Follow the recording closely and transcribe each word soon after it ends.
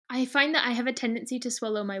I find that I have a tendency to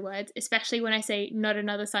swallow my words, especially when I say not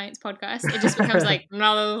another science podcast. It just becomes like,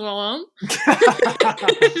 another.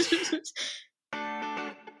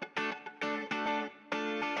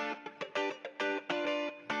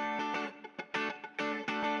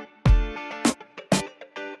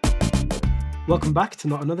 Welcome back to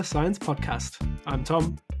Not Another Science Podcast. I'm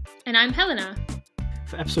Tom. And I'm Helena.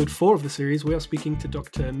 For episode 4 of the series, we are speaking to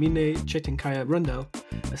Dr. Mine Chetinkaya-Rundell,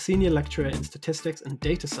 a senior lecturer in statistics and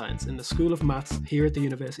data science in the School of Maths here at the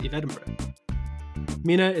University of Edinburgh.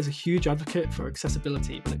 Mina is a huge advocate for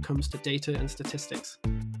accessibility when it comes to data and statistics,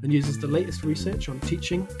 and uses the latest research on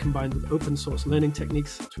teaching combined with open source learning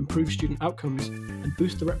techniques to improve student outcomes and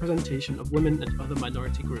boost the representation of women and other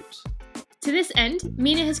minority groups. To this end,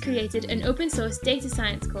 Mina has created an open source data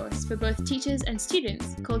science course for both teachers and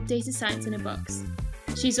students called Data Science in a Box.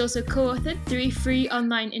 She's also co-authored 3 free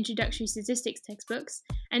online introductory statistics textbooks,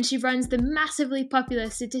 and she runs the massively popular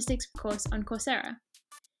statistics course on Coursera.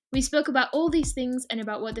 We spoke about all these things and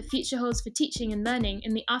about what the future holds for teaching and learning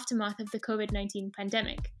in the aftermath of the COVID-19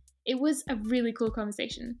 pandemic. It was a really cool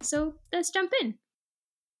conversation, so let's jump in.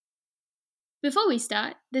 Before we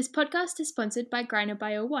start, this podcast is sponsored by Griner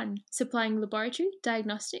Bio 1, supplying laboratory,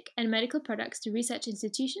 diagnostic, and medical products to research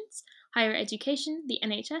institutions, higher education, the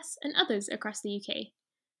NHS, and others across the UK.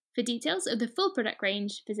 For details of the full product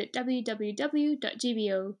range, visit www.gbo.com.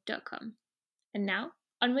 And now,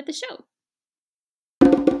 on with the show.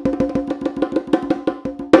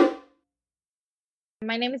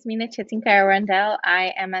 My name is Mine Chetinkaya-Rundell.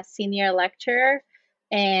 I am a senior lecturer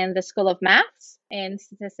in the School of Maths in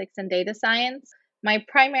Statistics and Data Science. My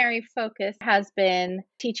primary focus has been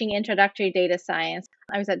teaching introductory data science.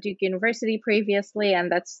 I was at Duke University previously,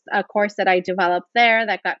 and that's a course that I developed there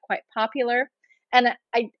that got quite popular. And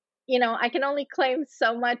I can only claim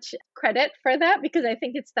so much credit for that because I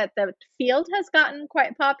think it's that the field has gotten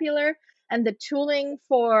quite popular and the tooling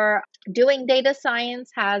for doing data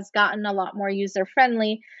science has gotten a lot more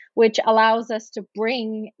user-friendly, which allows us to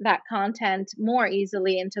bring that content more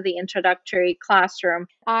easily into the introductory classroom.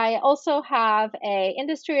 I also have an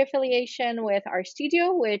industry affiliation with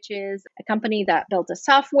RStudio, which is a company that built a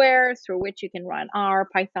software through which you can run R,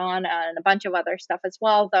 Python, and a bunch of other stuff as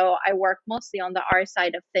well, though I work mostly on the R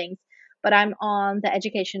side of things. But I'm on the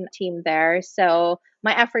education team there. So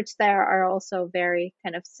my efforts there are also very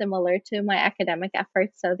kind of similar to my academic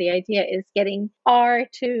efforts. So the idea is getting R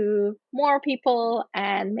to more people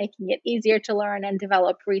and making it easier to learn and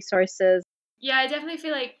develop resources. Yeah, I definitely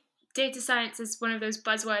feel like data science is one of those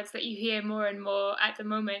buzzwords that you hear more and more at the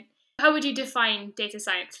moment. How would you define data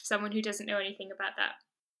science for someone who doesn't know anything about that?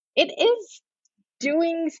 It is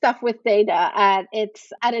doing stuff with data at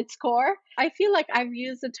its core. I feel like I've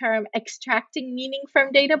used the term extracting meaning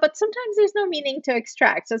from data, but sometimes there's no meaning to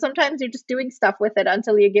extract. So sometimes you're just doing stuff with it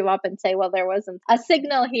until you give up and say, well, there wasn't a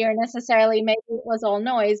signal here necessarily. Maybe it was all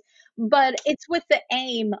noise, but it's with the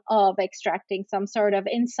aim of extracting some sort of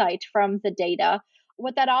insight from the data.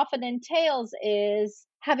 What that often entails is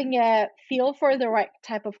having a feel for the right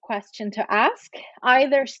type of question to ask,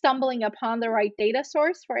 either stumbling upon the right data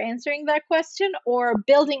source for answering that question or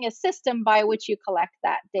building a system by which you collect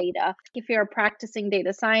that data. If you're a practicing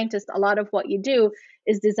data scientist, a lot of what you do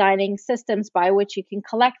is designing systems by which you can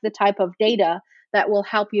collect the type of data that will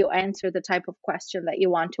help you answer the type of question that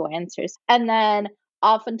you want to answer. And then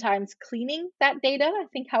oftentimes cleaning that data. I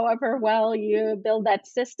think however well you build that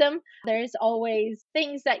system, there's always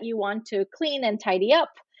things that you want to clean and tidy up.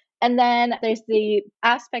 And then there's the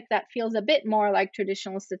aspect that feels a bit more like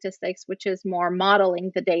traditional statistics, which is more modeling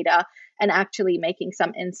the data and actually making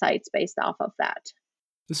some insights based off of that.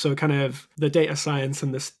 So kind of the data science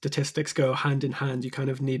and the statistics go hand in hand. You kind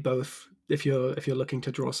of need both if you're looking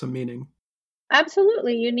to draw some meaning.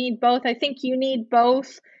 Absolutely. You need both. I think you need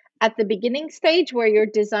both. At the beginning stage where you're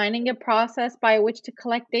designing a process by which to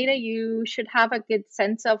collect data, you should have a good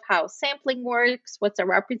sense of how sampling works, what's a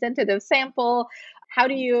representative sample, how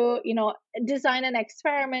do you design an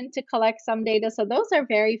experiment to collect some data. So those are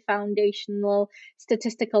very foundational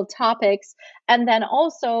statistical topics. And then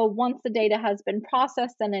also once the data has been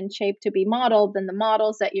processed and in shape to be modeled, then the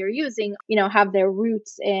models that you're using, have their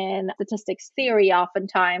roots in statistics theory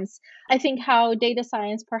oftentimes. I think how data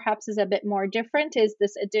science perhaps is a bit more different is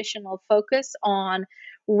this additional focus on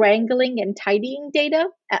wrangling and tidying data,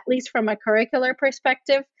 at least from a curricular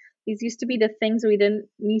perspective. These used to be the things we didn't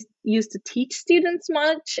used to teach students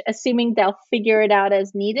much, assuming they'll figure it out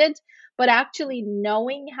as needed. But actually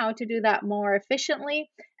knowing how to do that more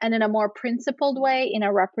efficiently and in a more principled way, in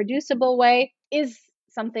a reproducible way, is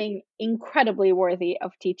something incredibly worthy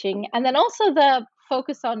of teaching. And then also the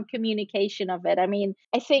focus on communication of it. I mean,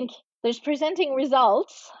 I think there's presenting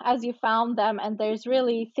results as you found them, and there's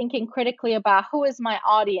really thinking critically about who is my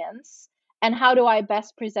audience and how do I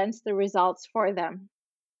best present the results for them.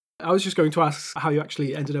 I was just going to ask how you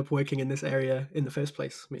actually ended up working in this area in the first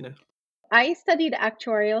place, Mina. I studied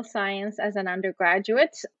actuarial science as an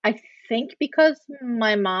undergraduate. I think because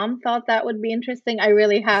my mom thought that would be interesting. I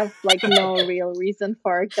really have no real reason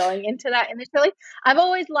for going into that initially. I've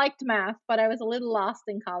always liked math, but I was a little lost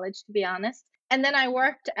in college, to be honest. And then I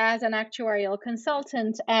worked as an actuarial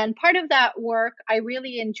consultant. And part of that work I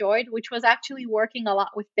really enjoyed, which was actually working a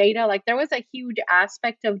lot with data. There was a huge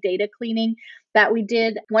aspect of data cleaning that we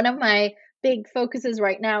did. One of my big focuses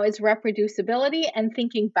right now is reproducibility. And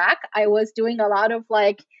thinking back, I was doing a lot of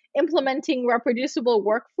implementing reproducible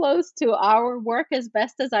workflows to our work as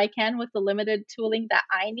best as I can with the limited tooling that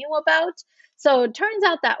I knew about. So it turns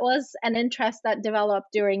out that was an interest that developed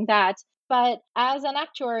during that. But as an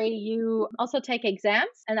actuary, you also take exams,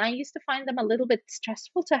 and I used to find them a little bit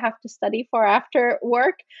stressful to have to study for after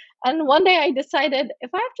work. And one day I decided, if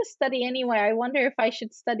I have to study anyway, I wonder if I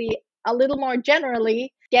should study a little more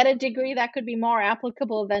generally, get a degree that could be more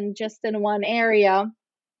applicable than just in one area,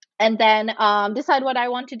 and then decide what I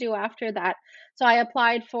want to do after that. So I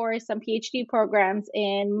applied for some PhD programs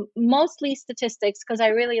in mostly statistics because I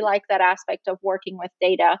really like that aspect of working with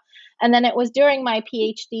data. And then it was during my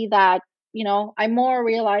PhD that I more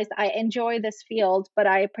realized I enjoy this field, but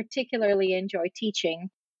I particularly enjoy teaching.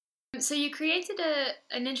 So you created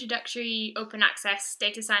an introductory open access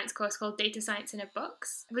data science course called Data Science in a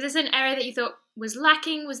Box. Was this an area that you thought was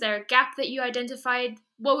lacking? Was there a gap that you identified?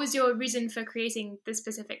 What was your reason for creating this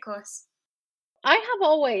specific course? I have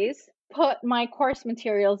always put my course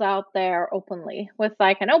materials out there openly with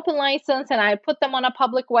an open license, and I put them on a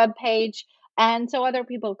public web page, and so other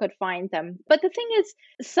people could find them. But the thing is,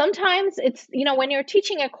 sometimes it's, when you're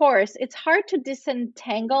teaching a course, it's hard to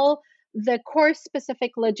disentangle the course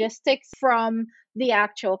specific logistics from the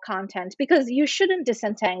actual content, because you shouldn't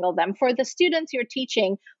disentangle them. For the students you're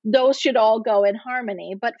teaching, those should all go in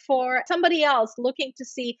harmony. But for somebody else looking to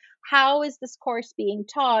see how is this course being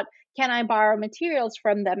taught, can I borrow materials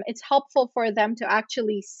from them, it's helpful for them to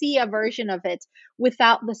actually see a version of it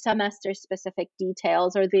without the semester specific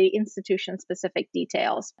details or the institution specific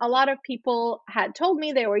details. A lot of people had told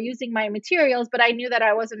me they were using my materials, but I knew that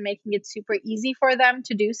I wasn't making it super easy for them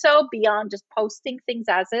to do so beyond just posting things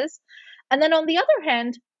as is. And then on the other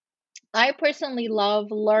hand, I personally love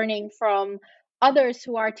learning from others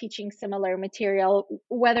who are teaching similar material,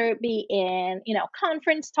 whether it be in,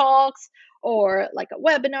 conference talks or a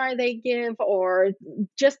webinar they give, or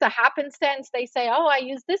just a happenstance they say, oh, I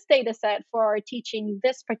use this data set for teaching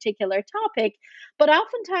this particular topic. But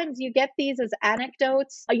oftentimes you get these as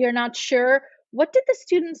anecdotes. You're not sure, what did the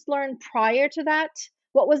students learn prior to that?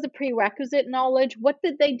 What was the prerequisite knowledge? What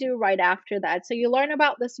did they do right after that? So you learn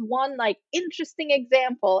about this one interesting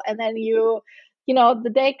example, and then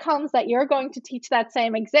the day comes that you're going to teach that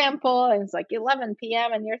same example, and it's 11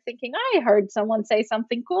 p.m. and you're thinking, I heard someone say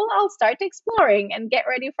something cool. I'll start exploring and get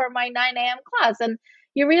ready for my 9 a.m. class. And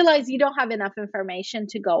you realize you don't have enough information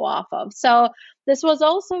to go off of. So this was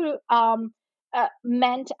also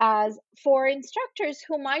meant as for instructors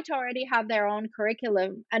who might already have their own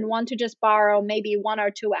curriculum and want to just borrow maybe one or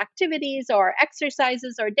two activities or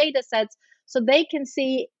exercises or data sets, so they can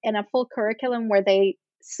see in a full curriculum where they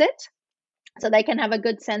sit, so they can have a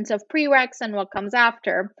good sense of prereqs and what comes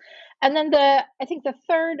after. And then I think the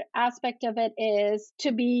third aspect of it is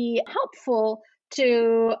to be helpful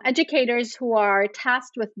to educators who are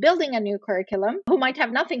tasked with building a new curriculum, who might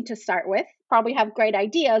have nothing to start with, probably have great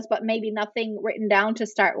ideas, but maybe nothing written down to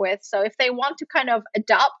start with. So if they want to kind of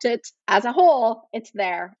adopt it as a whole, it's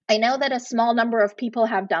there. I know that a small number of people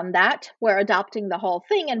have done that. We're adopting the whole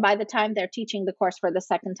thing. And by the time they're teaching the course for the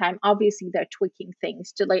second time, obviously they're tweaking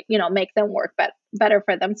things to make them work better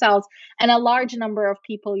for themselves. And a large number of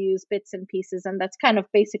people use bits and pieces. And that's kind of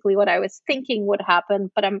basically what I was thinking would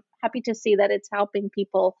happen. But I'm happy to see that it's helping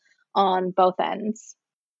people on both ends.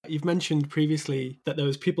 You've mentioned previously that there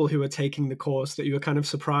was people who were taking the course that you were kind of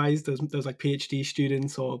surprised. Those PhD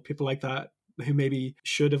students or people like that who maybe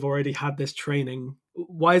should have already had this training.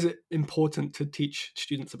 Why is it important to teach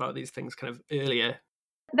students about these things kind of earlier?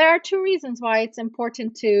 There are two reasons why it's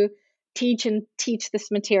important to teach this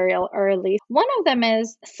material early. One of them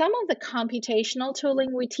is some of the computational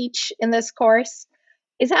tooling we teach in this course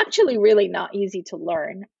is actually really not easy to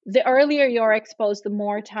learn. The earlier you're exposed, the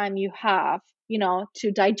more time you have,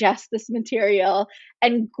 to digest this material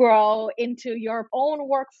and grow into your own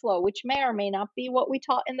workflow, which may or may not be what we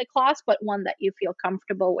taught in the class, but one that you feel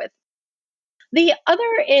comfortable with. The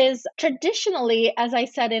other is traditionally, as I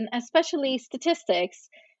said, in especially statistics,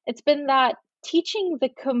 It's been that teaching the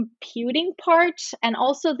computing part and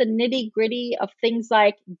also the nitty gritty of things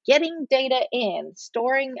like getting data in,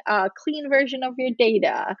 storing a clean version of your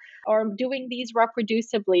data, or doing these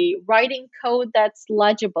reproducibly, writing code that's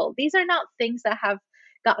legible. These are not things that have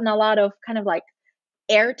gotten a lot of kind of like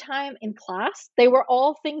airtime in class. They were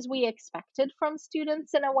all things we expected from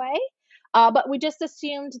students in a way, but we just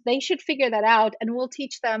assumed they should figure that out and we'll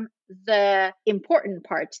teach them the important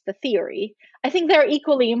part, the theory. I think they're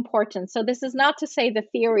equally important. So this is not to say the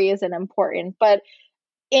theory isn't important, but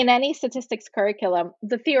in any statistics curriculum,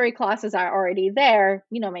 the theory classes are already there.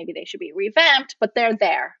 Maybe they should be revamped, but they're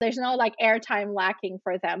there. There's no like airtime lacking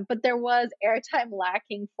for them, but there was airtime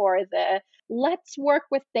lacking for the let's work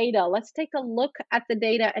with data. Let's take a look at the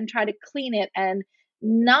data and try to clean it and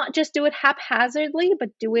not just do it haphazardly, but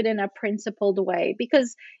do it in a principled way.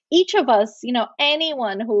 Because each of us,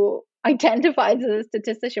 anyone who identifies as a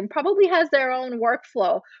statistician probably has their own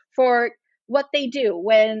workflow for what they do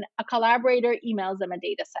when a collaborator emails them a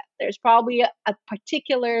data set. There's probably a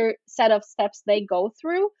particular set of steps they go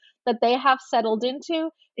through that they have settled into.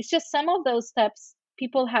 It's just some of those steps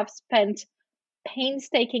people have spent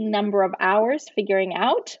painstaking number of hours figuring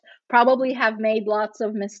out, probably have made lots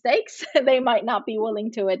of mistakes they might not be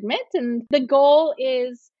willing to admit. And the goal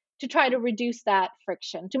is to try to reduce that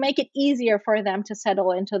friction, to make it easier for them to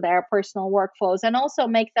settle into their personal workflows and also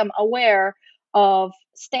make them aware of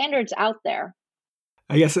standards out there.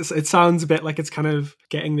 I guess it sounds a bit like it's kind of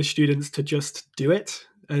getting the students to just do it.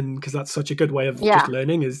 And because that's such a good way of just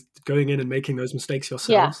learning, is going in and making those mistakes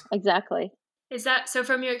yourselves. Yeah, exactly. Is that so?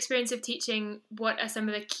 From your experience of teaching, what are some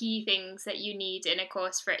of the key things that you need in a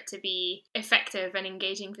course for it to be effective and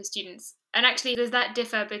engaging for students? And actually, does that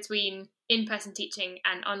differ between in-person teaching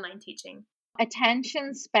and online teaching?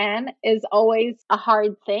 Attention span is always a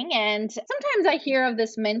hard thing. And sometimes I hear of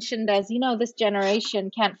this mentioned as, this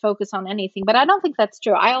generation can't focus on anything. But I don't think that's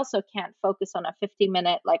true. I also can't focus on a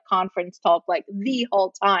 50-minute conference talk the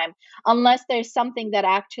whole time unless there's something that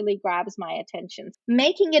actually grabs my attention.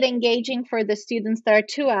 Making it engaging for the students, there are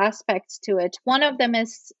two aspects to it. One of them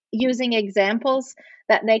is using examples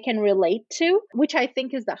that they can relate to, which I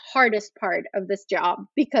think is the hardest part of this job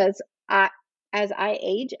because as I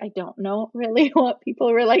age, I don't know really what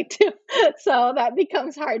people relate to. So that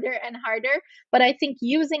becomes harder and harder. But I think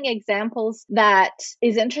using examples that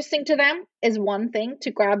is interesting to them is one thing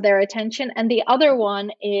to grab their attention. And the other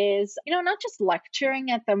one is, not just lecturing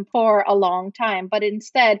at them for a long time, but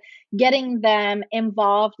instead getting them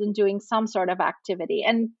involved in doing some sort of activity.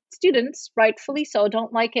 And students, rightfully so,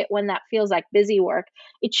 don't like it when that feels like busy work.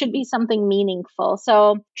 It should be something meaningful.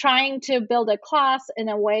 So trying to build a class in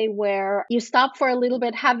a way where you stop for a little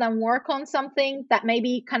bit, have them work on something that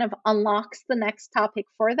maybe kind of unlocks the next topic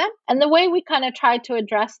for them. And the way we kind of try to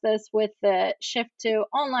address this with the shift to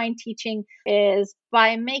online teaching is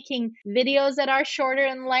by making videos that are shorter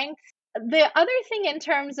in length. The other thing in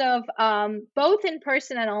terms of both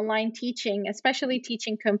in-person and online teaching, especially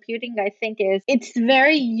teaching computing, I think is it's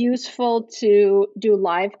very useful to do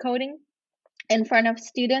live coding in front of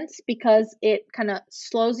students because it kind of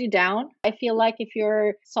slows you down. I feel like if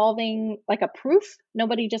you're solving a proof,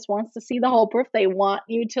 nobody just wants to see the whole proof. They want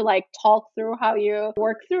you to talk through how you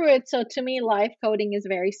work through it. So to me, live coding is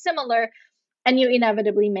very similar and you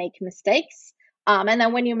inevitably make mistakes. And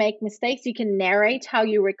then when you make mistakes, you can narrate how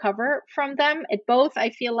you recover from them. It both, I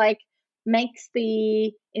feel like, makes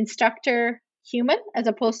the instructor human as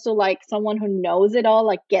opposed to someone who knows it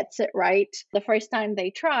all, gets it right the first time they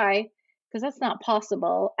try, because that's not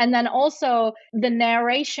possible. And then also the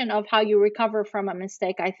narration of how you recover from a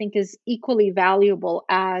mistake, I think is equally valuable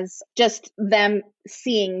as just them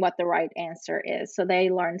seeing what the right answer is. So they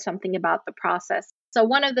learn something about the process. So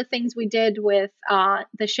one of the things we did with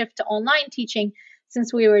the shift to online teaching,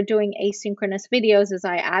 since we were doing asynchronous videos, is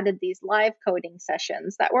I added these live coding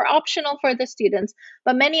sessions that were optional for the students,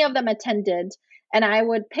 but many of them attended. And I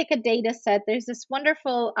would pick a data set. There's this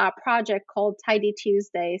wonderful project called Tidy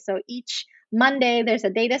Tuesday. So each Monday, there's a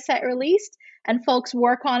data set released, and folks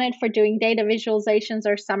work on it for doing data visualizations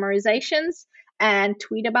or summarizations and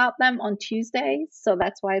tweet about them on Tuesdays. So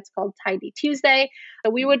that's why it's called Tidy Tuesday.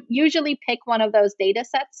 So we would usually pick one of those data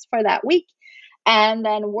sets for that week and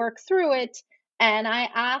then work through it. And I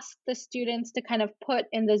asked the students to kind of put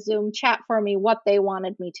in the Zoom chat for me what they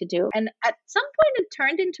wanted me to do. And at some point, it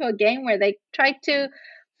turned into a game where they tried to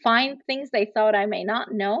find things they thought I may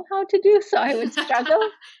not know how to do, so I would struggle.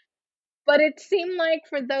 But it seemed like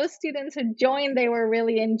for those students who joined, they were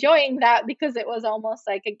really enjoying that because it was almost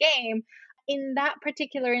like a game. In that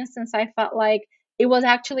particular instance, I felt like it was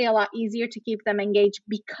actually a lot easier to keep them engaged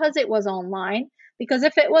because it was online, Because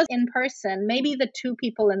if it was in person, maybe the two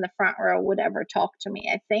people in the front row would ever talk to me,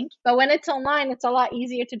 I think. But when it's online, it's a lot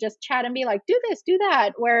easier to just chat and be like, do this, do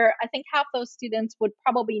that, where I think half those students would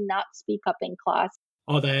probably not speak up in class.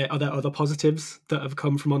 Are there other positives that have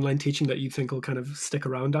come from online teaching that you think will kind of stick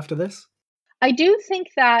around after this? I do think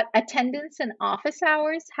that attendance in office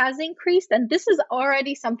hours has increased, and this is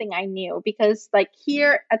already something I knew because, like,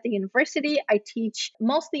 here at the university, I teach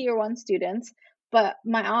mostly year one students, but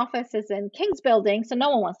my office is in King's Building, so no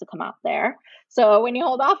one wants to come out there. So when you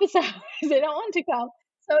hold office hours, they don't want to come.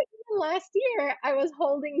 So even last year, I was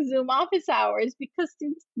holding Zoom office hours because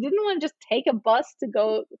students didn't want to just take a bus to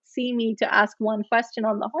go see me to ask one question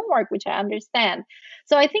on the homework, which I understand.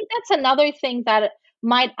 So I think that's another thing that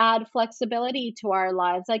might add flexibility to our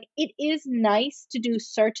lives. Like, it is nice to do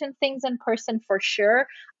certain things in person for sure.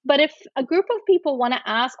 But if a group of people want to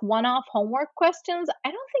ask one off homework questions, I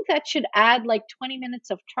don't think that should add like 20 minutes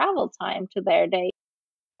of travel time to their day.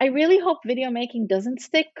 I really hope video making doesn't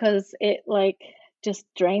stick because it like just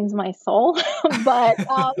drains my soul. But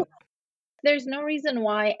there's no reason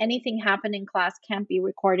why anything happened in class can't be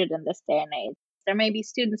recorded in this day and age. There may be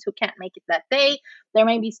students who can't make it that day. There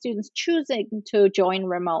may be students choosing to join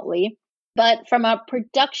remotely. But from a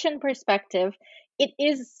production perspective, it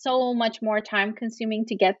is so much more time consuming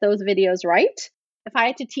to get those videos right. If I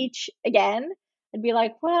had to teach again, I'd be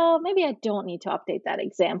like, well, maybe I don't need to update that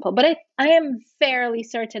example. But I am fairly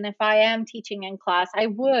certain if I am teaching in class, I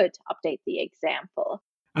would update the example.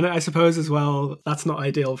 And I suppose as well, that's not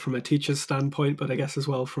ideal from a teacher's standpoint, but I guess as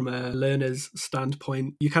well from a learner's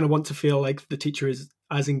standpoint, you kind of want to feel like the teacher is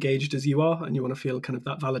as engaged as you are, and you want to feel kind of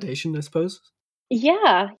that validation, I suppose.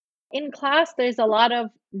 Yeah. In class, there's a lot of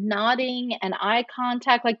nodding and eye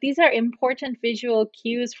contact. Like, these are important visual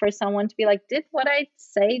cues for someone to be like, did what I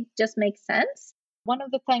say just make sense? One of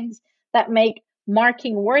the things that make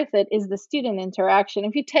marking worth it is the student interaction.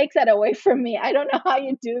 If you take that away from me, I don't know how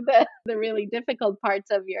you do the really difficult parts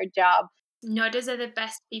of your job. Nodders are the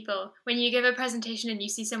best people. When you give a presentation and you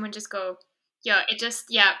see someone just go, yeah,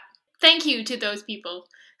 thank you to those people.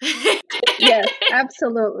 Yes,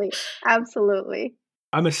 absolutely. Absolutely.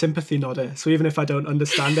 I'm a sympathy nodder. So even if I don't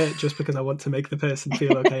understand it, just because I want to make the person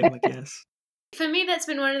feel okay, I'm like, yes. For me, that's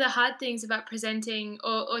been one of the hard things about presenting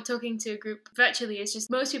or talking to a group virtually is just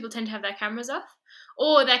most people tend to have their cameras off,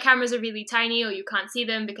 or their cameras are really tiny, or you can't see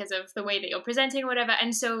them because of the way that you're presenting or whatever.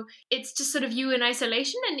 And so it's just sort of you in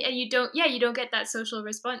isolation, and you don't get that social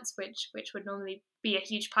response, which would normally be a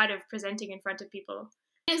huge part of presenting in front of people.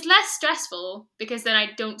 It's less stressful because then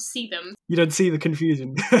I don't see them. You don't see the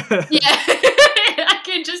confusion. Yeah. I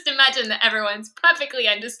can just imagine that everyone's perfectly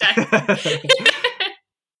understanding.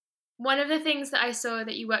 One of the things that I saw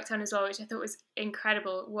that you worked on as well, which I thought was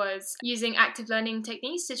incredible, was using active learning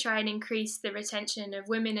techniques to try and increase the retention of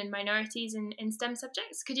women and minorities in STEM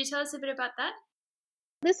subjects. Could you tell us a bit about that?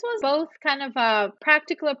 This was both kind of a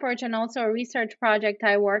practical approach and also a research project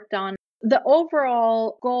I worked on. The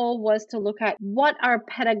overall goal was to look at what are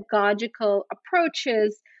pedagogical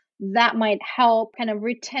approaches that might help kind of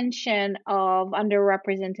retention of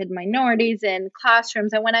underrepresented minorities in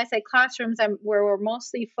classrooms. And when I say classrooms, we're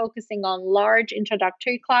mostly focusing on large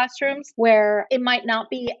introductory classrooms where it might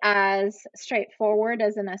not be as straightforward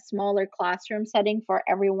as in a smaller classroom setting for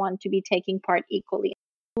everyone to be taking part equally.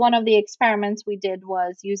 One of the experiments we did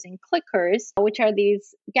was using clickers, which are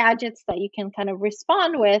these gadgets that you can kind of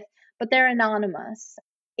respond with, but they're anonymous.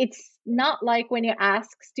 It's not like when you ask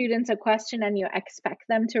students a question and you expect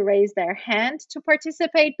them to raise their hand to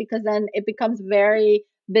participate, because then it becomes very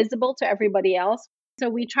visible to everybody else. So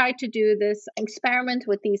we tried to do this experiment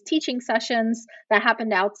with these teaching sessions that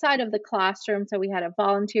happened outside of the classroom. So we had a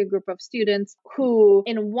volunteer group of students who,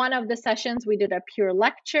 in one of the sessions, we did a pure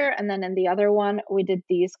lecture. And then in the other one, we did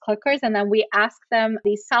these clickers. And then we asked them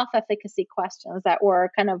these self-efficacy questions that were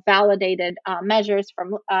kind of validated measures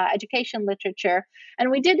from education literature. And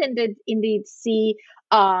we did indeed see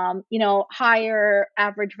higher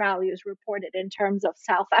average values reported in terms of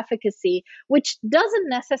self-efficacy, which doesn't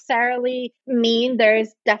necessarily mean there's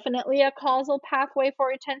definitely a causal pathway for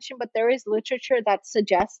retention, but there is literature that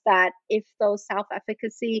suggests that if those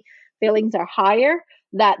self-efficacy feelings are higher,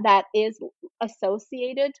 that is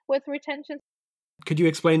associated with retention. Could you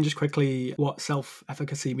explain just quickly what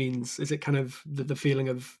self-efficacy means? Is it kind of the feeling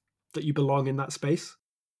of that you belong in that space?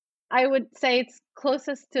 I would say it's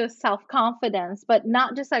closest to self-confidence, but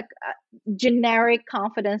not just like generic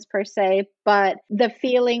confidence per se, but the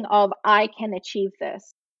feeling of I can achieve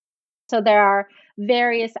this. So there are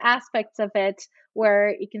various aspects of it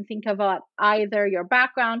where you can think about either your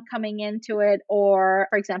background coming into it, or,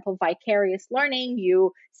 for example, vicarious learning.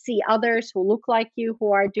 You see others who look like you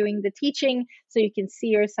who are doing the teaching, so you can see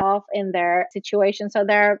yourself in their situation. So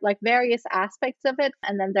there are like various aspects of it.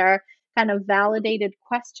 And then there are kind of validated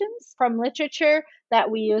questions from literature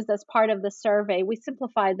that we use as part of the survey. We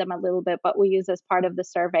simplified them a little bit, but we use as part of the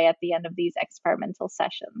survey at the end of these experimental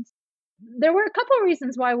sessions. There were a couple of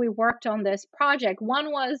reasons why we worked on this project.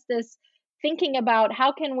 One was this thinking about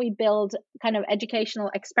how can we build kind of educational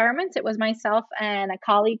experiments. It was myself and a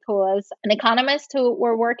colleague who was an economist who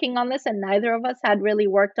were working on this, and neither of us had really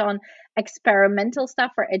worked on experimental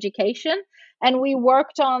stuff for education. And we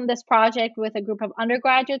worked on this project with a group of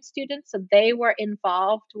undergraduate students. So they were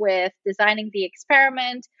involved with designing the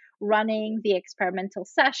experiment, running the experimental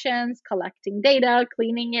sessions, collecting data,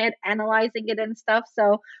 cleaning it, analyzing it and stuff.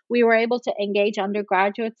 So we were able to engage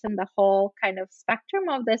undergraduates in the whole kind of spectrum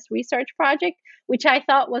of this research project, which I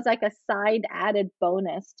thought was like a side added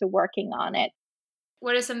bonus to working on it.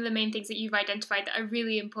 What are some of the main things that you've identified that are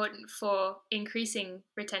really important for increasing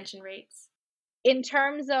retention rates? In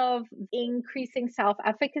terms of increasing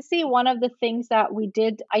self-efficacy, one of the things that we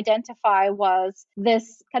did identify was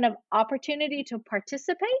this kind of opportunity to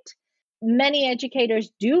participate. Many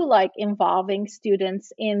educators do like involving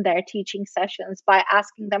students in their teaching sessions by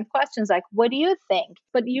asking them questions like, what do you think?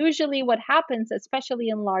 But usually what happens, especially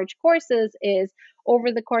in large courses, is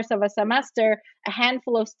over the course of a semester, a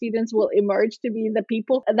handful of students will emerge to be the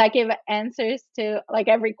people that give answers to like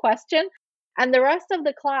every question. And the rest of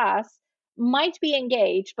the class might be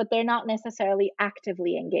engaged, but they're not necessarily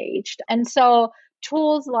actively engaged. And so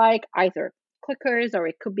tools like either clickers, or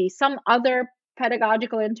it could be some other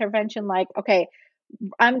pedagogical intervention like, okay,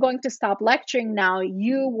 I'm going to stop lecturing now.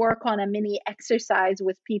 You work on a mini exercise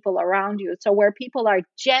with people around you. So where people are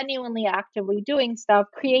genuinely actively doing stuff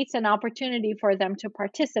creates an opportunity for them to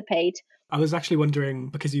participate. I was actually wondering,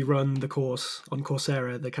 because you run the course on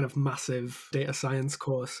Coursera, the kind of massive data science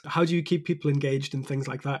course, how do you keep people engaged in things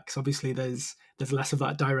like that? Because obviously there's less of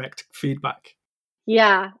that direct feedback.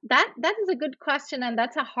 Yeah, that is a good question, and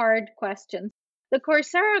that's a hard question. The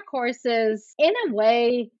Coursera course is, in a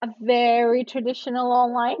way, a very traditional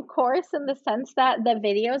online course in the sense that the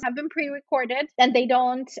videos have been pre-recorded and they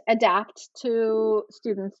don't adapt to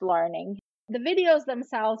students' learning. The videos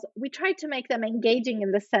themselves, we try to make them engaging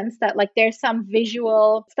in the sense that like there's some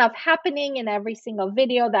visual stuff happening in every single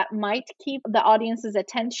video that might keep the audience's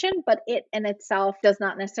attention, but it in itself does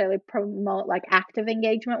not necessarily promote like active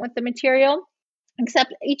engagement with the material.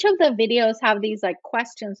 Except each of the videos have these like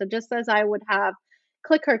questions. So just as I would have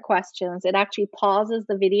clicker questions, it actually pauses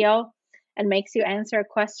the video and makes you answer a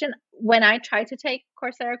question. When I try to take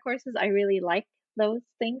Coursera courses, I really like those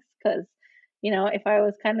things because, if I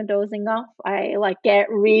was kind of dozing off, I like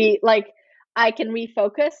I can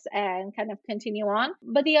refocus and kind of continue on.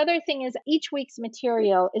 But the other thing is each week's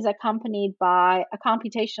material is accompanied by a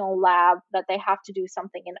computational lab that they have to do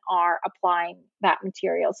something in R applying that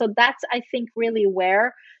material. So that's, I think, really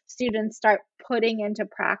where students start putting into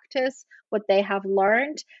practice what they have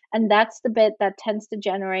learned. And that's the bit that tends to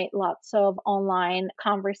generate lots of online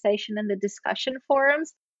conversation in the discussion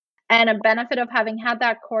forums. And a benefit of having had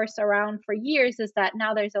that course around for years is that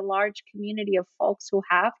now there's a large community of folks who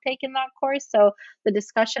have taken that course. So the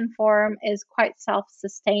discussion forum is quite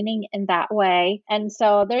self-sustaining in that way. And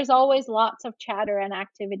so there's always lots of chatter and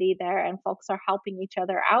activity there, and folks are helping each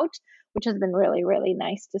other out, which has been really, really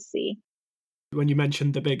nice to see. When you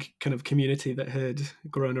mentioned the big kind of community that had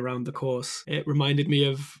grown around the course, it reminded me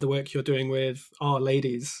of the work you're doing with Our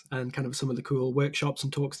Ladies and kind of some of the cool workshops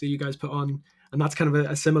and talks that you guys put on. And that's kind of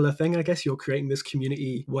a similar thing, I guess. You're creating this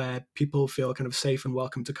community where people feel kind of safe and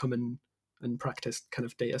welcome to come and practice kind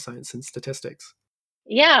of data science and statistics.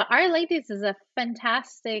 Yeah, Our Ladies is a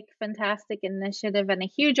fantastic, fantastic initiative and a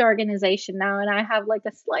huge organization now. And I have like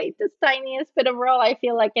the tiniest bit of role, I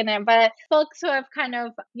feel like, in it. But folks who have kind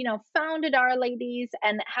of, founded Our Ladies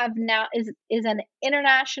and have now is an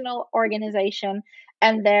international organization.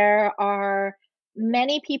 And there are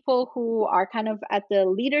many people who are kind of at the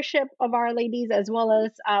leadership of Our Ladies, as well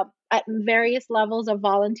as at various levels of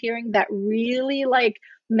volunteering that really like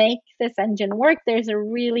make this engine work. There's a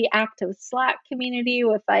really active Slack community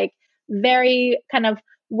with like very kind of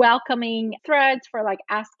welcoming threads for like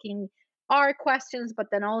asking our questions, but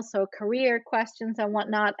then also career questions and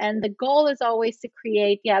whatnot. And the goal is always to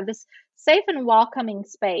create, this safe and welcoming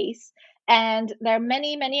space. And there are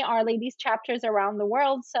many, many Our Ladies chapters around the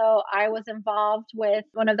world. So I was involved with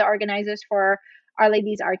one of the organizers for Our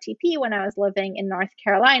Ladies RTP when I was living in North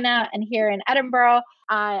Carolina, and here in Edinburgh,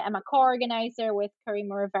 I am a co-organizer with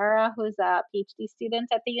Karima Rivera, who's a PhD student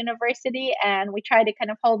at the university, and we try to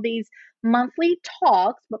kind of hold these monthly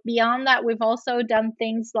talks. But beyond that, we've also done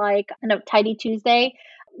things like Tidy Tuesday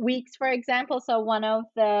weeks, for example. So one of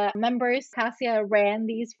the members, Cassia, ran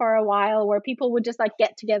these for a while where people would just like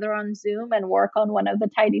get together on Zoom and work on one of the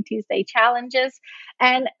Tidy Tuesday challenges.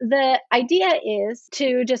 And the idea is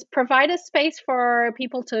to just provide a space for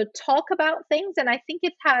people to talk about things. And I think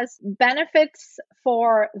it has benefits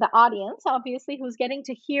for the audience, obviously, who's getting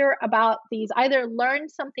to hear about these, either learn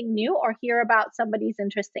something new or hear about somebody's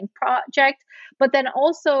interesting project, but then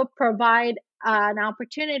also provide an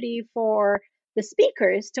opportunity for the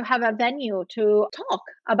speakers to have a venue to talk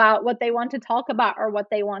about what they want to talk about or what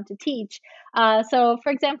they want to teach. So, for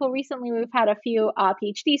example, recently we've had a few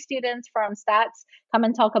PhD students from Stats come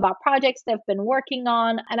and talk about projects they've been working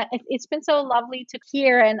on. And it's been so lovely to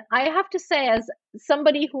hear. And I have to say, as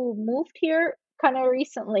somebody who moved here kind of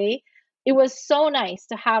recently, it was so nice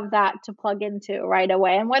to have that to plug into right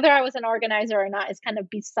away. And whether I was an organizer or not is kind of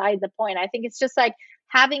beside the point. I think it's just like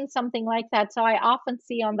having something like that. So I often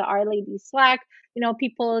see on the Our Ladies Slack,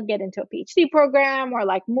 people get into a PhD program or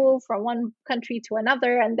like move from one country to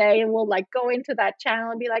another, and they will like go into that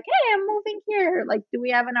channel and be like, hey, I'm moving here. Like, do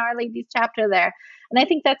we have an Our Ladies chapter there? And I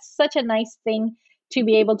think that's such a nice thing to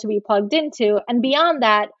be able to be plugged into. And beyond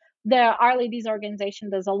that, the Our Ladies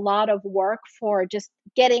organization does a lot of work for just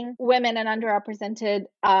getting women and underrepresented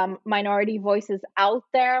minority voices out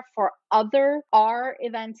there for other R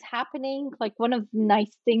events happening. Like, one of the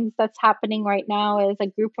nice things that's happening right now is a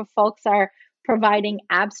group of folks are providing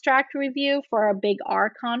abstract review for a big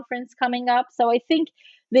R conference coming up. So I think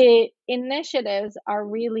the initiatives are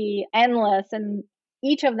really endless, and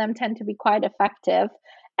each of them tend to be quite effective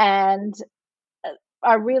and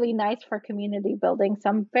are really nice for community building. So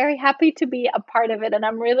I'm very happy to be a part of it. And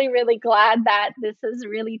I'm really, really glad that this has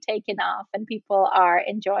really taken off and people are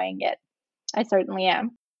enjoying it. I certainly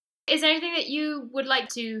am. Is there anything that you would like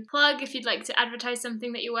to plug, if you'd like to advertise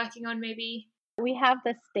something that you're working on maybe? We have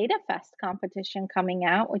this Data Fest competition coming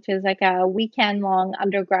out, which is like a weekend-long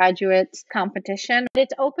undergraduate competition.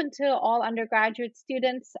 It's open to all undergraduate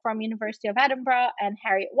students from University of Edinburgh and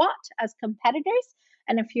Heriot-Watt as competitors.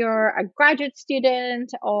 And if you're a graduate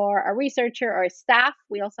student or a researcher or staff,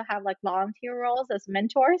 we also have like volunteer roles as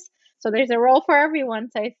mentors. So there's a role for everyone.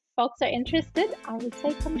 So if folks are interested, I would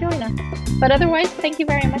say come join us. But otherwise, thank you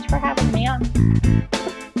very much for having me on.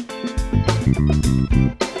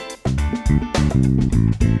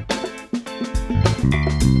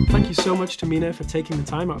 Thank you so much to Mina for taking the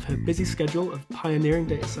time out of her busy schedule of pioneering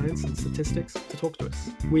data science and statistics to talk to us.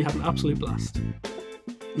 We had an absolute blast.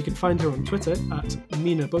 You can find her on Twitter at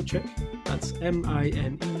Mina Bocek, that's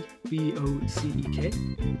MINEBOCEK.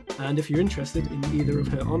 And if you're interested in either of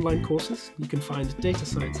her online courses, you can find Data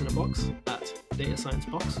Science in a Box at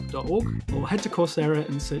datasciencebox.org, or head to Coursera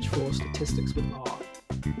and search for Statistics with R.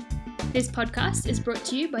 This podcast is brought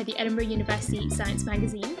to you by the Edinburgh University Science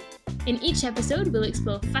Magazine. In each episode, we'll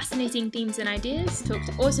explore fascinating themes and ideas, talk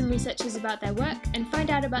to awesome researchers about their work, and find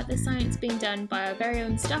out about the science being done by our very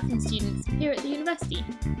own staff and students here at the university.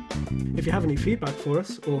 If you have any feedback for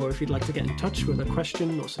us, or if you'd like to get in touch with a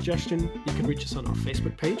question or suggestion, you can reach us on our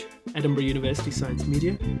Facebook page, Edinburgh University Science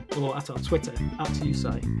Media, or at our Twitter,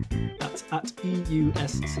 @USci. That's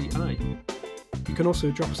 @EUSCI. You can also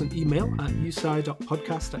drop us an email at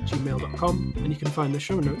usci.podcast@gmail.com, and you can find the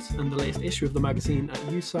show notes and the latest issue of the magazine at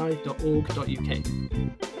usci.org.uk.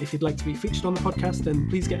 If you'd like to be featured on the podcast, then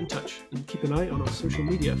please get in touch and keep an eye on our social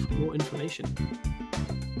media for more information.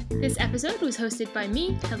 This episode was hosted by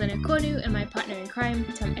me, Helena Cornu, and my partner in crime,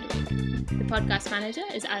 Tom Edwig. The podcast manager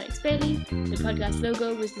is Alex Bailey. The podcast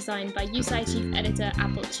logo was designed by USci Chief Editor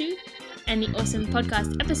Apple Chu. And the awesome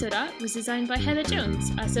podcast episode art was designed by Heather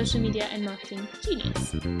Jones, our social media and marketing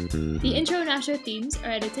genius. The intro and outro themes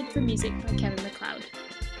are edited for music by Kevin MacLeod.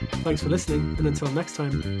 Thanks for listening, and until next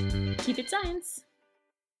time, keep it science!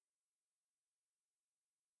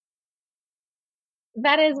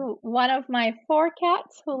 That is one of my 4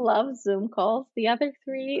 cats who love Zoom calls. The other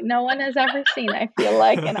 3, no one has ever seen, I feel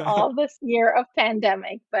like, in all this year of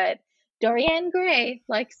pandemic. But Dorian Gray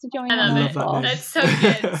likes to join I on love the it. call. That's so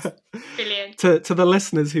good. Brilliant. To the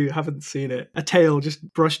listeners who haven't seen it, a tail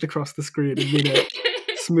just brushed across the screen and Mina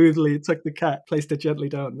smoothly took the cat, placed it gently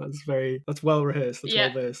down. That's well rehearsed. That's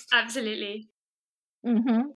well versed. Absolutely. Mm-hmm.